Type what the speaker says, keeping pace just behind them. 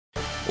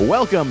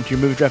Welcome to your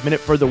Movie Draft Minute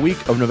for the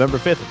week of November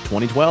 5th,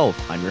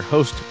 2012. I'm your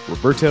host,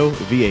 Roberto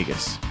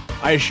Villegas.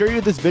 I assure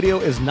you this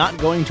video is not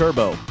going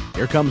turbo.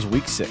 Here comes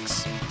week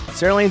 6.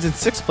 Sarah Lane's in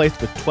 6th place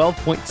with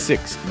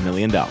 $12.6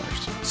 million.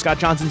 Scott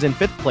Johnson's in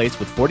 5th place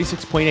with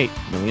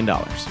 $46.8 million.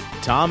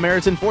 Tom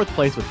Merritt's in 4th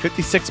place with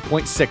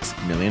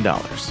 $56.6 million.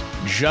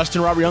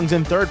 Justin Robert Young's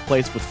in 3rd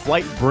place with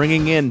Flight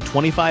bringing in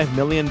 $25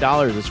 million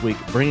this week,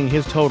 bringing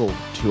his total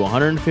to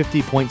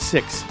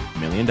 $150.6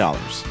 million.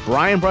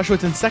 Brian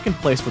Brushwood's in 2nd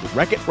place with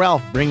Wreck-It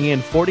Ralph bringing in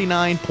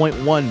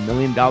 $49.1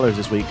 million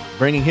this week,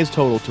 bringing his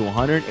total to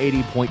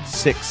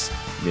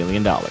 $180.6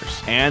 million.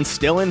 And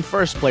still in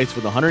 1st place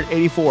with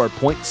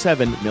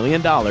 $184.7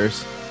 million,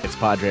 it's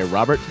Padre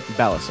Robert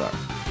Balasar.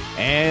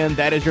 And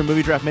that is your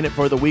Movie Draft Minute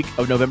for the week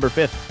of November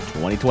 5th,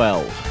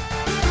 2012.